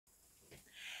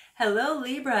Hello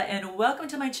Libra, and welcome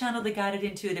to my channel, The Guided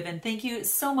Intuitive, and thank you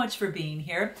so much for being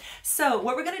here. So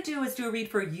what we're going to do is do a read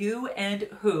for you and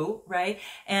who, right?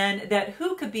 And that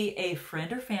who could be a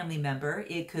friend or family member.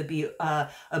 It could be a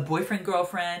boyfriend,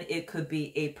 girlfriend. It could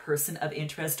be a person of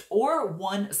interest, or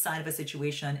one side of a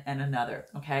situation and another,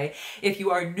 okay? If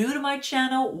you are new to my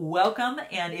channel, welcome.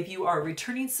 And if you are a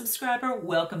returning subscriber,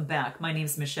 welcome back. My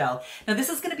name's Michelle. Now this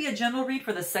is going to be a general read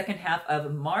for the second half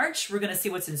of March. We're going to see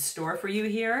what's in store for you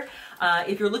here.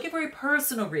 If you're looking for a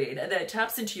personal read that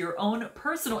taps into your own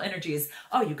personal energies,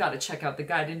 oh, you got to check out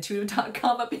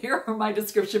theguideintuitive.com up here or my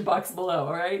description box below,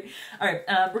 all right? All right,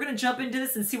 we're going to jump into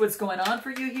this and see what's going on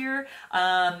for you here.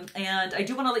 And I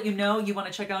do want to let you know, you want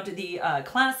to check out the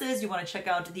classes, you want to check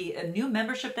out the new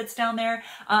membership that's down there,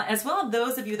 as well as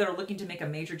those of you that are looking to make a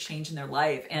major change in their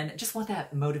life and just want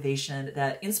that motivation,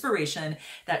 that inspiration,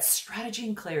 that strategy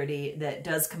and clarity that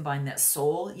does combine that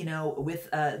soul, you know, with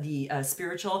the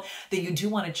spiritual, that you do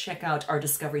want to check out our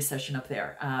discovery session up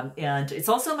there. And it's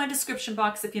also in my description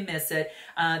box if you miss it.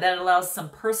 That allows some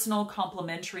personal,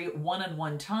 complimentary,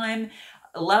 one-on-one time,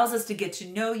 allows us to get to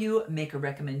know you, make a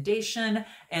recommendation,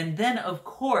 and then, of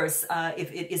course,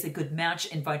 if it is a good match,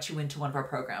 invite you into one of our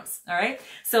programs. All right?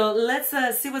 So let's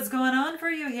see what's going on for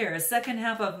you here. Second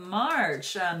half of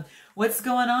March. What's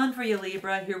going on for you,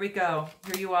 Libra? Here we go.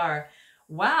 Here you are.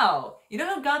 Wow. You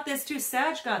know who got this too?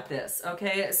 Sag got this.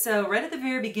 Okay. So right at the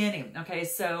very beginning. Okay.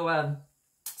 So,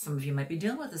 some of you might be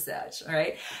dealing with a Sag, all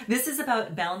right? This is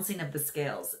about balancing of the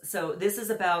scales. So this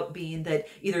is about being that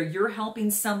either you're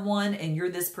helping someone and you're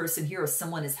this person here, or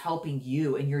someone is helping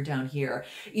you and you're down here.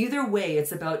 Either way,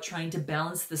 it's about trying to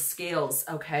balance the scales,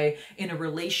 okay, in a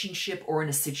relationship or in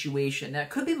a situation.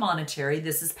 That could be monetary.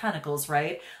 This is Pentacles,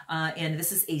 right? And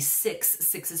this is a 6.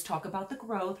 Sixes talk about the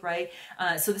growth, right?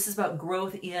 So this is about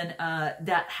growth in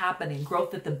that happening, growth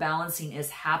that the balancing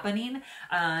is happening.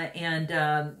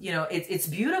 You know, it's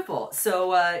beautiful.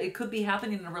 So it could be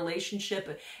happening in a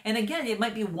relationship. And again, it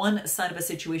might be one side of a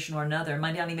situation or another. It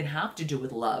might not even have to do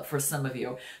with love for some of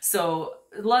you. So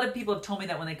a lot of people have told me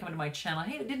that when they come to my channel,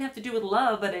 hey, it didn't have to do with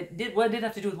love, but it did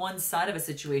have to do with one side of a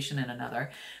situation and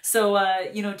another. So,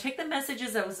 you know, take the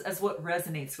messages as what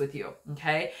resonates with you,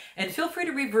 okay? And feel free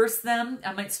to reverse them.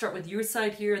 I might start with your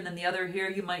side here and then the other here.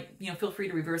 You might, you know, feel free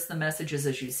to reverse the messages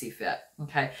as you see fit,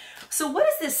 okay? So what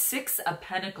is this 6 of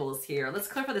Pentacles here? Let's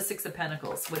clarify the 6 of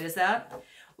Pentacles. What is that?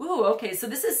 Ooh, okay, so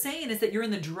this is saying is that you're in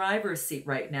the driver's seat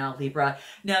right now, Libra.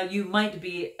 Now, you might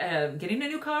be getting a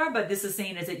new car, but this is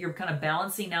saying is that you're kind of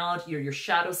balancing out your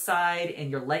shadow side and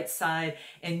your light side,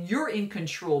 and you're in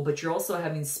control, but you're also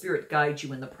having spirit guide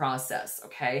you in the process,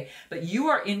 okay? But you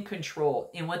are in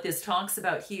control, and what this talks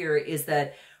about here is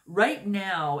that right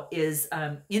now is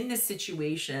in this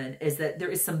situation is that there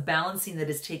is some balancing that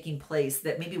is taking place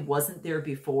that maybe wasn't there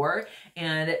before,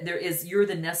 and you're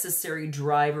the necessary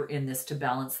driver in this to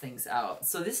balance things out.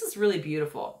 So this is really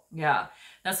beautiful. Yeah,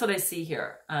 that's what I see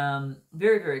here.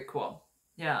 Very, very cool.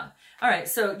 Yeah. All right.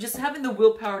 So just having the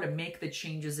willpower to make the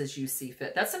changes as you see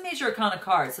fit. That's a major arcana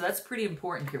card. So that's pretty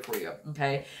important here for you.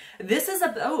 Okay. This is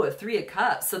a 3 of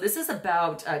Cups. So this is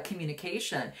about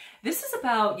communication. This is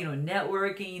about, you know,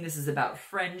 networking. This is about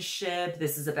friendship.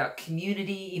 This is about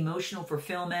community, emotional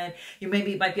fulfillment. You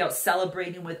might be out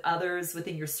celebrating with others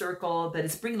within your circle, but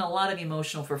it's bringing a lot of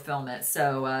emotional fulfillment.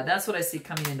 So that's what I see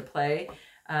coming into play.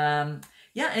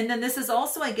 Yeah, and then this is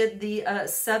also, I get the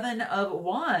 7 of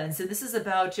Wands, and this is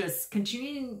about just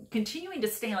continuing to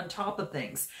stay on top of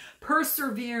things,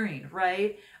 persevering,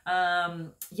 right?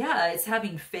 Yeah, it's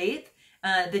having faith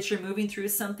that you're moving through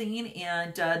something,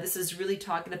 and this is really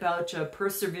talking about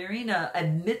persevering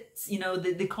amidst, you know,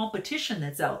 the competition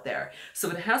that's out there. So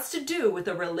it has to do with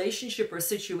a relationship or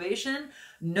situation.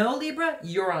 No, Libra,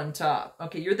 you're on top.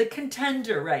 Okay, you're the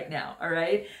contender right now, all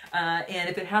right? And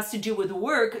if it has to do with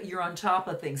work, you're on top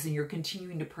of things and you're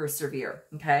continuing to persevere,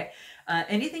 okay?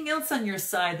 Anything else on your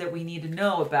side that we need to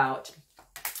know about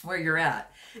where you're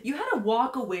at? You had to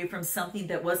walk away from something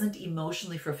that wasn't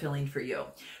emotionally fulfilling for you.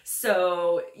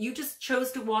 So you just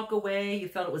chose to walk away. You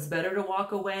felt it was better to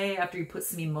walk away after you put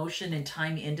some emotion and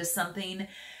time into something.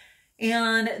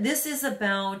 And this is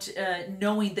about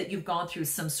knowing that you've gone through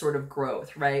some sort of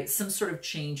growth, right? Some sort of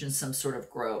change and some sort of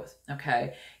growth,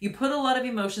 okay? You put a lot of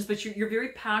emotions, but you're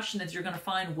very passionate. You're going to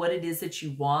find what it is that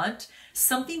you want.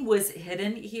 Something was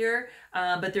hidden here,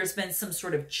 but there's been some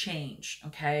sort of change,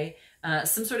 okay?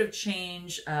 Some sort of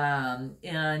change,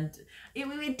 and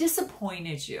it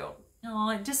disappointed you.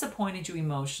 Oh, it disappointed you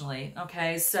emotionally,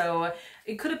 okay? So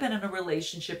it could have been in a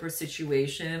relationship or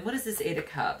situation. What is this 8 of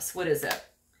Cups? What is it?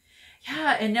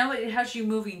 Yeah, and now it has you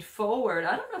moving forward.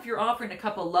 I don't know if you're offering a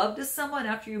cup of love to someone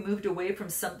after you moved away from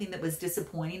something that was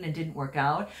disappointing and didn't work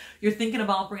out. You're thinking of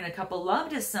offering a cup of love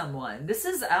to someone. This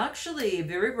is actually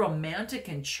very romantic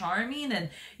and charming. And,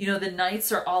 you know, the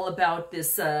nights are all about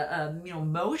this, you know,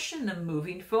 motion and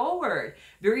moving forward.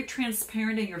 Very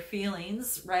transparent in your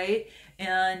feelings, right?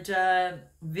 And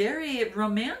very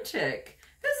romantic.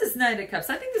 This is Knight of Cups.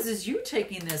 I think this is you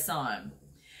taking this on.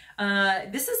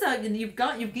 This is you've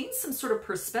gained some sort of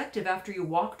perspective after you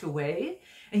walked away,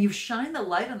 and you've shined the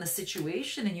light on the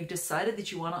situation, and you've decided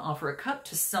that you want to offer a cup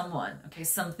to someone, okay,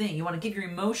 something. You want to give your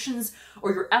emotions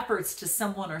or your efforts to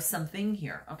someone or something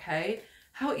here, okay?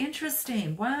 How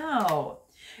interesting. Wow.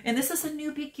 And this is a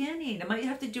new beginning. It might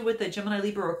have to do with the Gemini,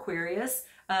 Libra, or Aquarius.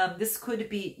 This could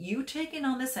be you taking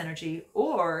on this energy,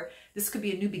 or this could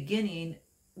be a new beginning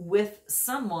with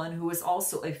someone who is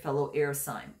also a fellow air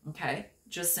sign, okay?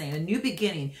 Just saying, a new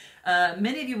beginning.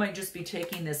 Many of you might just be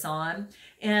taking this on,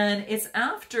 and it's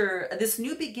after, this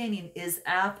new beginning is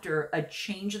after a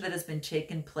change that has been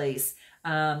taken place.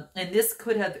 And this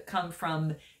could have come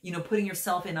from, you know, putting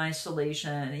yourself in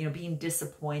isolation, you know, being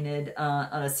disappointed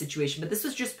on a situation. But this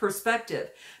was just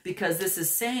perspective, because this is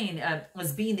saying,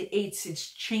 as being the eights, it's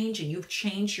changing. You've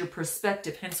changed your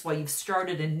perspective, hence why you've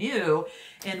started anew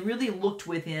and really looked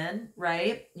within,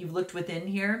 right? You've looked within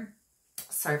here.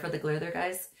 Sorry for the glare there,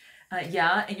 guys.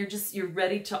 Yeah, and you're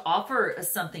ready to offer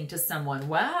something to someone.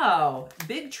 Wow,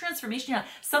 big transformation. Yeah,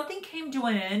 something came to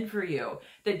an end for you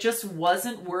that just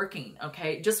wasn't working,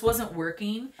 okay? It just wasn't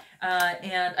working.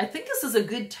 And I think this is a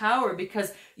good tower,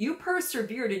 because you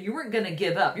persevered and you weren't going to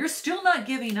give up. You're still not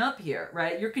giving up here,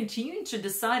 right? You're continuing to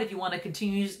decide if you want to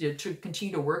continue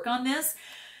to work on this.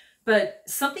 But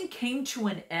something came to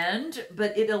an end,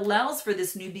 but it allows for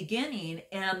this new beginning,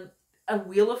 and a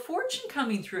wheel of fortune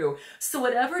coming through. So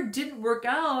whatever didn't work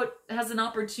out has an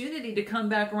opportunity to come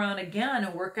back around again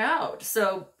and work out.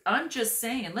 So I'm just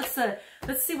saying, let's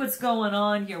see what's going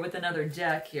on here with another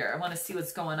deck here. I want to see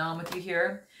what's going on with you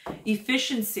here.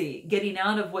 Efficiency, getting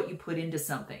out of what you put into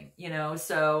something, you know.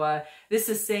 So this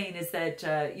is saying is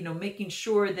that, you know, making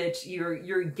sure that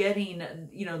you're getting,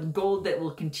 you know, the gold that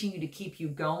will continue to keep you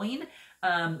going,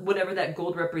 whatever that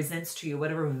gold represents to you,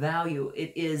 whatever value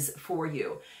it is for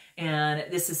you. And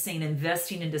this is saying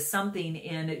investing into something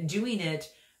and doing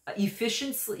it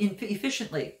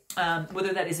efficiently,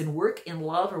 whether that is in work, in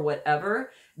love, or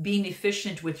whatever, being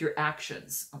efficient with your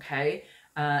actions, okay?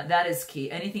 That is key.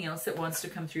 Anything else that wants to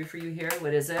come through for you here?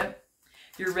 What is it?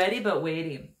 You're ready but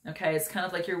waiting, okay? It's kind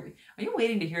of like are you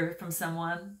waiting to hear from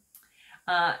someone?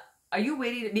 Are you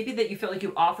waiting, maybe that you felt like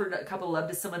you offered a cup of love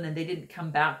to someone and they didn't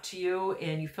come back to you,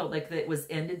 and you felt like that it was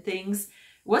ended things?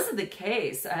 Wasn't the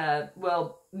case.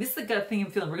 Well, this is the gut thing I'm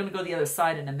feeling. We're going to go to the other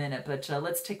side in a minute, but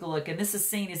let's take a look. And this is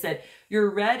saying is that you're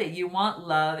ready. You want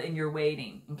love and you're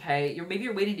waiting, okay? Maybe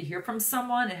you're waiting to hear from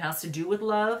someone. It has to do with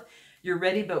love. You're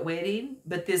ready but waiting.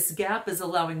 But this gap is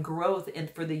allowing growth and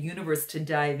for the universe to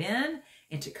dive in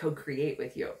and to co-create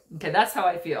with you. Okay, that's how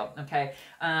I feel, okay?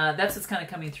 That's what's kind of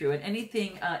coming through. And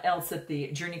anything else at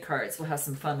the journey cards, we'll have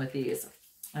some fun with these.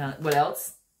 What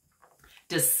else?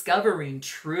 Discovering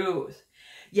truth.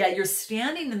 Yeah, you're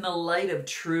standing in the light of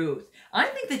truth. I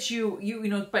think that you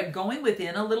know, by going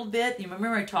within a little bit, you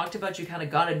remember I talked about you kind of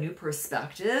got a new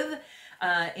perspective,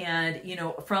 and, you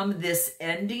know, from this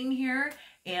ending here,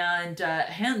 and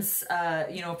hence,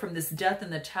 you know, from this death in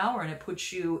the tower, and it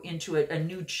puts you into a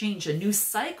new change, a new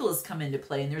cycle has come into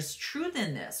play, and there's truth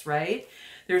in this, right?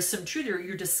 There's some truth.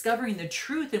 You're discovering the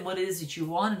truth in what it is that you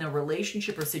want in a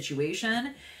relationship or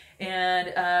situation,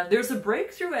 and there's a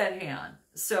breakthrough at hand.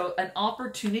 So an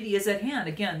opportunity is at hand.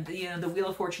 Again, the Wheel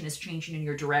of Fortune is changing in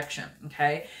your direction,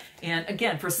 okay? And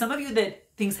again, for some of you that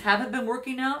things haven't been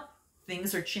working out,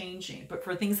 things are changing. But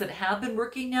for things that have been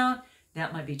working out,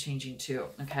 that might be changing too,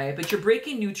 okay? But you're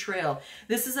breaking new trail.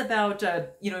 This is about,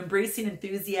 you know, embracing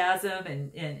enthusiasm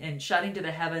and shouting to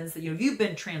the heavens that, you know, you've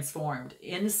been transformed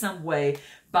in some way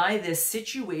by this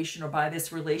situation or by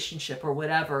this relationship or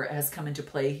whatever has come into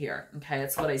play here, okay?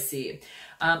 That's what I see.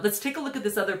 Let's take a look at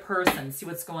this other person, see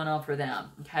what's going on for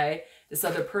them, okay? This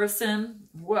other person,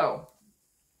 whoa,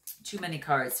 too many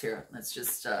cards here. Let's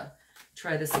just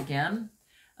try this again.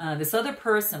 This other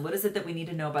person, what is it that we need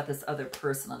to know about this other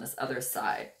person on this other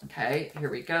side? Okay,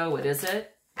 here we go. What is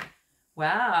it?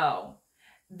 Wow.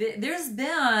 There's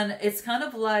been, it's kind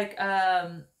of like,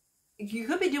 you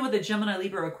could be dealing with a Gemini,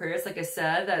 Libra, or Aquarius, like I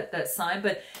said, that sign,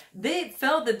 but they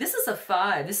felt that this is a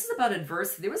 5. This is about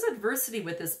adversity. There was adversity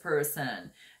with this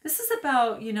person. This is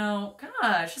about, you know,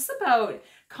 gosh, this is about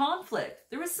conflict.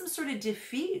 There was some sort of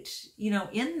defeat, you know,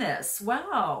 in this.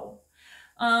 Wow.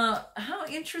 How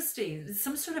interesting.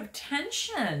 Some sort of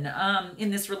tension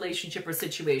in this relationship or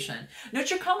situation.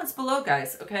 Note your comments below,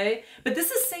 guys, okay? But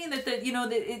this is saying that you know,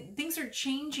 things are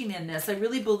changing in this. I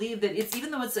really believe that it's,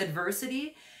 even though it's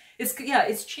adversity,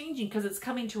 it's changing because it's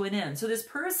coming to an end. So this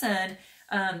person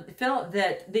felt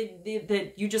that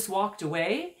that you just walked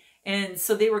away, and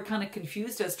so they were kind of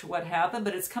confused as to what happened,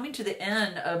 but it's coming to the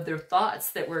end of their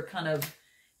thoughts that were kind of,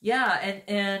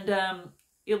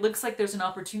 it looks like there's an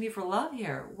opportunity for love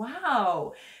here.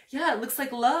 Wow. Yeah, it looks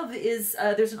like love is,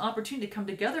 there's an opportunity to come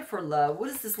together for love. What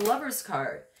is this Lover's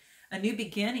card? A new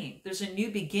beginning. There's a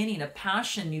new beginning, a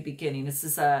passion new beginning. This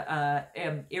is a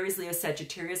Aries, Leo,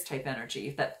 Sagittarius type energy,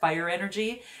 that fire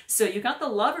energy. So you got the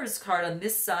Lover's card on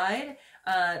this side.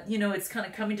 You know, it's kind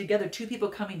of coming together, two people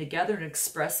coming together and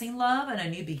expressing love and a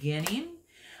new beginning.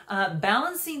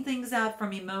 Balancing things out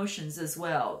from emotions as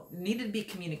well. Needed to be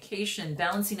communication,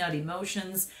 balancing out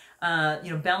emotions, you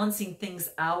know, balancing things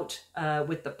out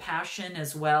with the passion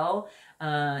as well.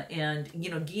 And,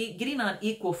 you know, getting on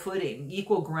equal footing,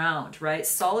 equal ground, right?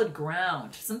 Solid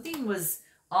ground. Something was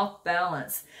off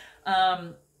balance.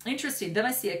 Interesting. Then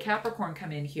I see a Capricorn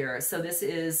come in here. So this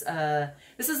is an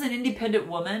independent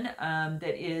woman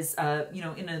that is, you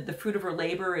know, the fruit of her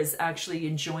labor is actually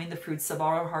enjoying the fruits of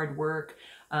all her hard work.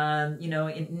 You know,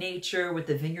 in nature with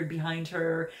the vineyard behind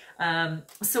her.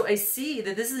 So I see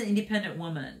that this is an independent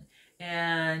woman,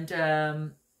 and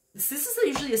this is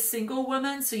usually a single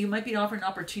woman. So you might be offering an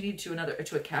opportunity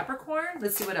to a Capricorn.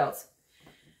 Let's see what else.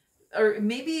 Or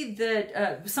maybe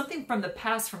that something from the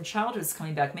past, from childhood, is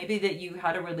coming back. Maybe that you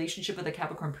had a relationship with a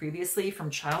Capricorn previously from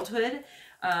childhood,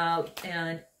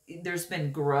 and there's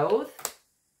been growth,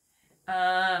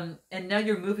 and now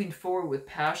you're moving forward with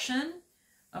passion.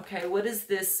 Okay, what is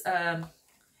this?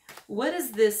 What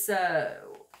is this?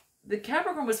 The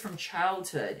Capricorn was from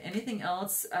childhood. Anything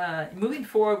else? Moving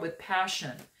forward with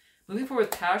passion. Moving forward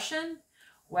with passion?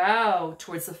 Wow,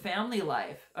 towards the family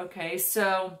life. Okay,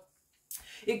 so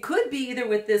it could be either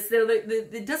with this.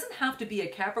 It doesn't have to be a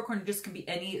Capricorn. It just can be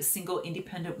any single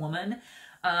independent woman.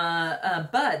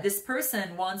 But this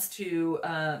person wants to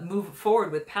move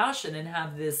forward with passion and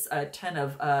have this 10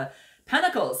 of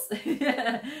Pentacles.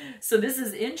 So this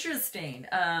is interesting.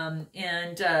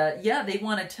 Yeah, they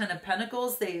want a 10 of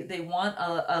Pentacles. They want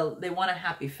a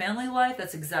happy family life.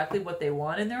 That's exactly what they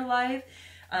want in their life.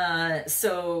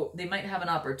 So they might have an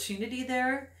opportunity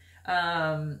there.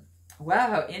 Wow,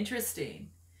 how interesting.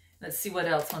 Let's see what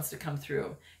else wants to come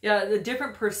through. Yeah, the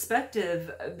different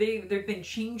perspective, they've been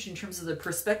changed in terms of the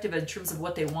perspective, in terms of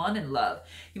what they want in love.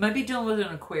 You might be dealing with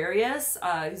an Aquarius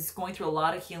who's going through a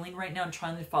lot of healing right now and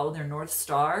trying to follow their North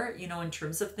Star, you know, in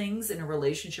terms of things in a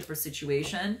relationship or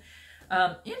situation.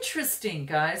 Interesting,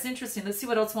 guys, interesting. Let's see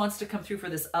what else wants to come through for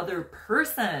this other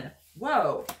person.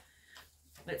 Whoa.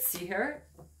 Let's see here.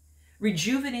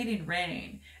 Rejuvenating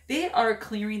rain. They are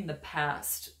clearing the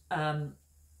past.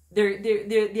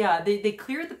 They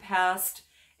cleared the past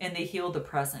and they healed the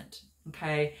present.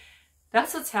 Okay,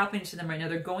 that's what's happening to them right now.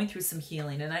 They're going through some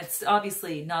healing, and it's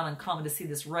obviously not uncommon to see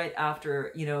this right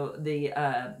after, you know,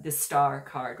 the Star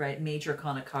card, right? Major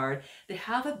Arcana card. They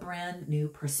have a brand new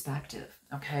perspective.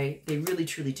 Okay, they really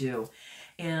truly do,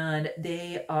 and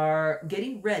they are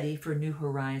getting ready for new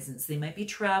horizons. They might be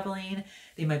traveling.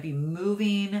 They might be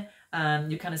moving.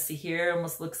 You kind of see here,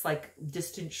 almost looks like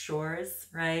distant shores,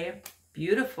 right?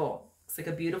 Beautiful. Looks like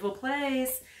a beautiful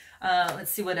place.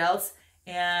 Let's see what else.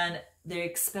 And they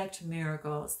expect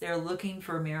miracles. They're looking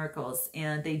for miracles.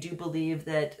 And they do believe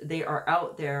that they are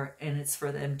out there and it's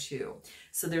for them too.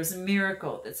 So there's a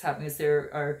miracle that's happening as they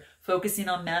are focusing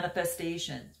on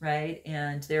manifestation, right?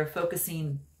 And they're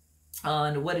focusing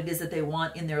on what it is that they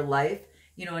want in their life,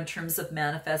 you know, in terms of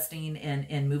manifesting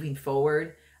and moving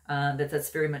forward.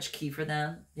 That's very much key for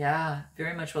them. Yeah,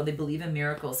 very much. Well, they believe in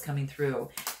miracles coming through.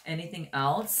 Anything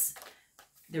else?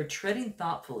 They're treading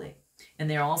thoughtfully, and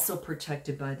they're also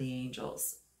protected by the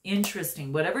angels.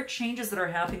 Interesting. Whatever changes that are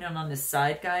happening on this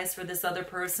side, guys, for this other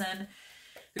person,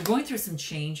 they're going through some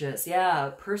changes.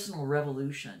 Yeah, personal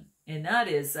revolution. And that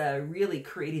is really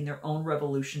creating their own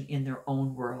revolution in their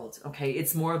own world. Okay,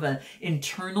 it's more of an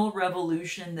internal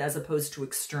revolution as opposed to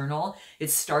external. It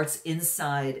starts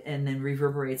inside and then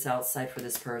reverberates outside for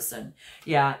this person.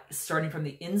 Yeah, starting from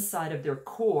the inside of their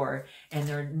core, and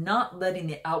they're not letting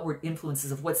the outward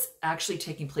influences of what's actually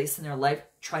taking place in their life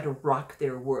try to rock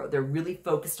their world. They're really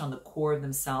focused on the core of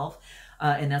themselves.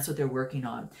 And that's what they're working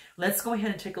on. Let's go ahead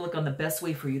and take a look on the best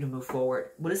way for you to move forward.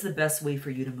 What is the best way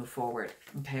for you to move forward?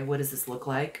 Okay, what does this look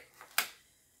like?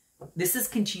 This is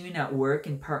continuing at work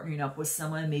and partnering up with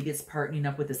someone. Maybe it's partnering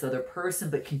up with this other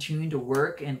person, but continuing to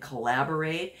work and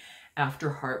collaborate after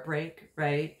heartbreak,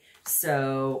 right?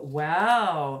 So,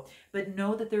 wow. But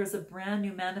know that there is a brand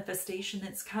new manifestation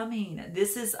that's coming.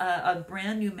 This is a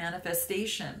brand new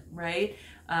manifestation, right?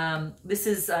 This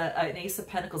is an Ace of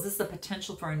Pentacles. This is the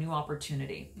potential for a new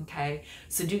opportunity, okay?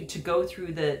 So to go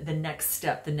through the next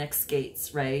step, the next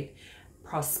gates, right?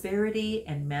 Prosperity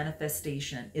and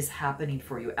manifestation is happening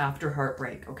for you after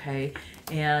heartbreak, okay?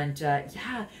 And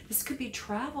yeah, this could be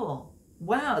travel.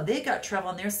 Wow, they got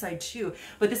travel on their side too.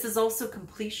 But this is also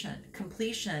completion.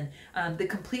 The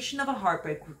completion of a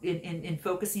heartbreak in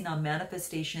focusing on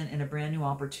manifestation and a brand new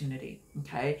opportunity,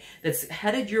 okay? That's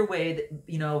headed your way,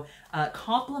 you know,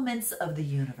 compliments of the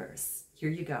universe.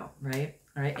 Here you go, right?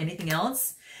 All right, anything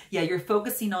else? Yeah, you're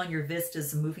focusing on your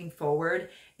vistas moving forward.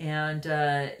 And,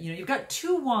 you know, you've got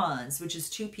 2 wands, which is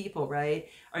 2 people, right?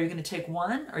 Are you going to take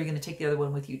one or are you going to take the other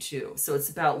one with you too? So it's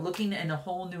about looking in a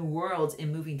whole new world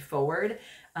and moving forward,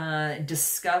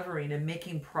 discovering and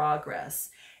making progress.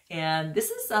 And this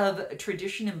is of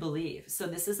tradition and belief. So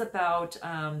this is about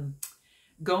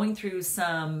going through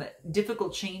some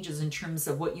difficult changes in terms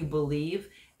of what you believe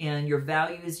and your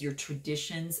values, your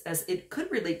traditions, as it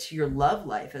could relate to your love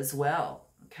life as well.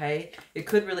 Okay, it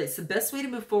could relate. So the best way to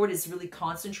move forward is really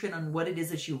concentrate on what it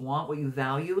is that you want, what you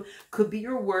value. Could be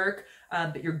your work,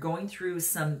 but you're going through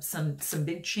some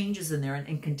big changes in there,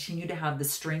 and continue to have the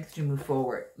strength to move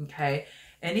forward. Okay,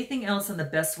 anything else on the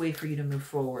best way for you to move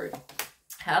forward?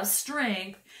 Have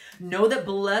strength. Know that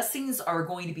blessings are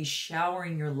going to be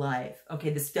showering your life. Okay,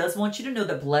 this does want you to know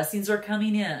that blessings are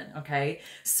coming in. Okay,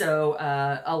 so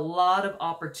a lot of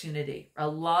opportunity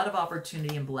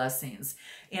and blessings.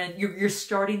 And you're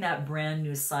starting that brand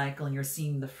new cycle, and you're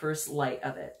seeing the first light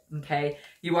of it. Okay,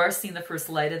 you are seeing the first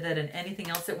light of it. And anything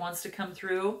else that wants to come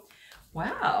through?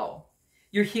 Wow,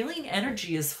 your healing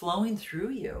energy is flowing through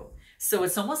you. So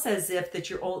it's almost as if that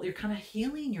you're kind of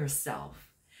healing yourself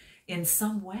in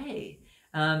some way.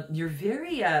 You're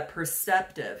very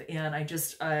perceptive, and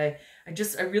I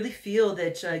really feel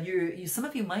that you some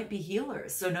of you might be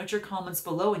healers. So note your comments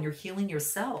below, and you're healing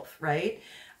yourself, right?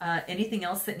 Anything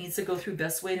else that needs to go through?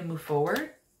 Best way to move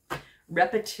forward?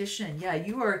 Repetition. Yeah,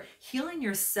 you are healing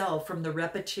yourself from the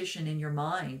repetition in your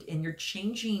mind, and you're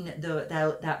changing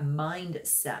that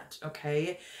mindset,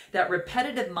 okay? That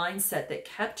repetitive mindset that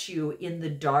kept you in the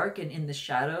dark and in the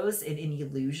shadows and in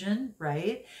illusion,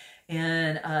 right?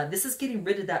 And this is getting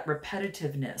rid of that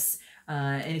repetitiveness.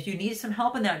 And if you need some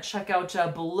help in that, check out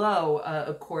below,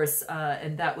 of course,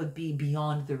 and that would be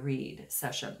Beyond the Read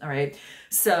session, all right?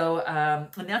 So,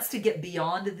 and that's to get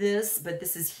beyond this, but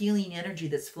this is healing energy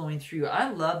that's flowing through. I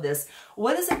love this.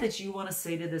 What is it that you want to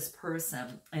say to this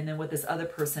person? And then what this other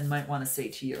person might want to say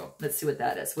to you. Let's see what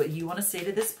that is. What you want to say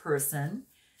to this person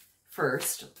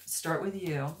first. Start with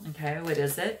you, okay? What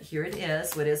is it? Here it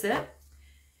is. What is it?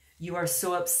 You are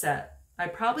so upset. I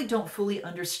probably don't fully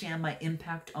understand my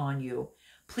impact on you.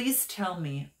 Please tell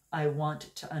me. I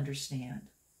want to understand.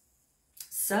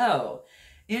 So,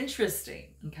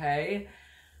 interesting, okay?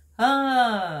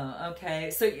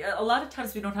 Okay. So a lot of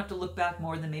times we don't have to look back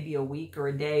more than maybe a week or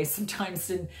a day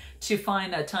sometimes to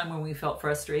find a time when we felt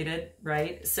frustrated,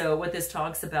 right? So what this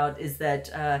talks about is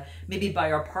that maybe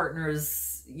by our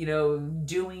partners, you know,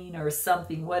 doing or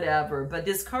something, whatever. But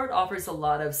this card offers a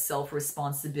lot of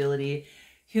self-responsibility,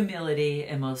 humility,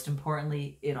 and most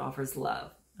importantly, it offers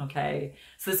love. Okay,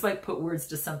 so this might put words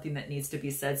to something that needs to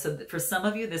be said. So for some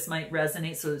of you, this might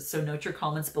resonate. So note your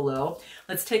comments below.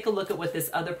 Let's take a look at what this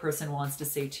other person wants to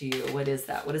say to you. What is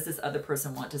that? What does this other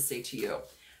person want to say to you?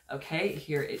 Okay,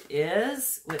 here it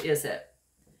is. What is it?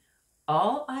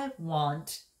 All I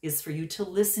want is for you to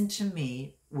listen to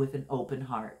me with an open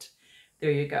heart.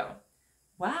 There you go.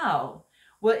 Wow.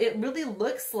 Well, it really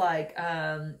looks like,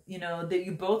 you know, that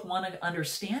you both want to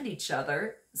understand each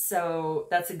other. So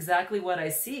that's exactly what I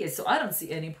see. So I don't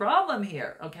see any problem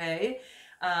here, okay?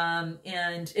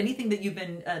 And anything that you've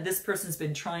been, this person's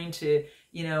been trying to,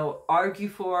 you know, argue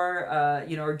for,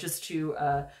 you know, or just to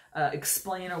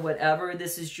explain or whatever,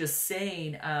 this is just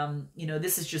saying, you know,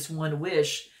 this is just one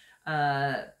wish,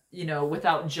 you know,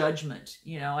 without judgment.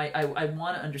 You know, I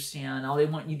want to understand. All I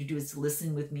want you to do is to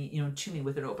listen with me, you know, to me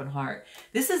with an open heart.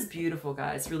 This is beautiful,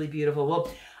 guys, really beautiful.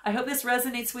 Well, I hope this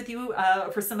resonates with you,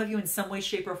 for some of you in some way,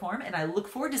 shape, or form. And I look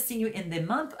forward to seeing you in the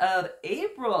month of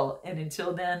April. And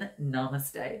until then,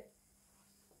 namaste.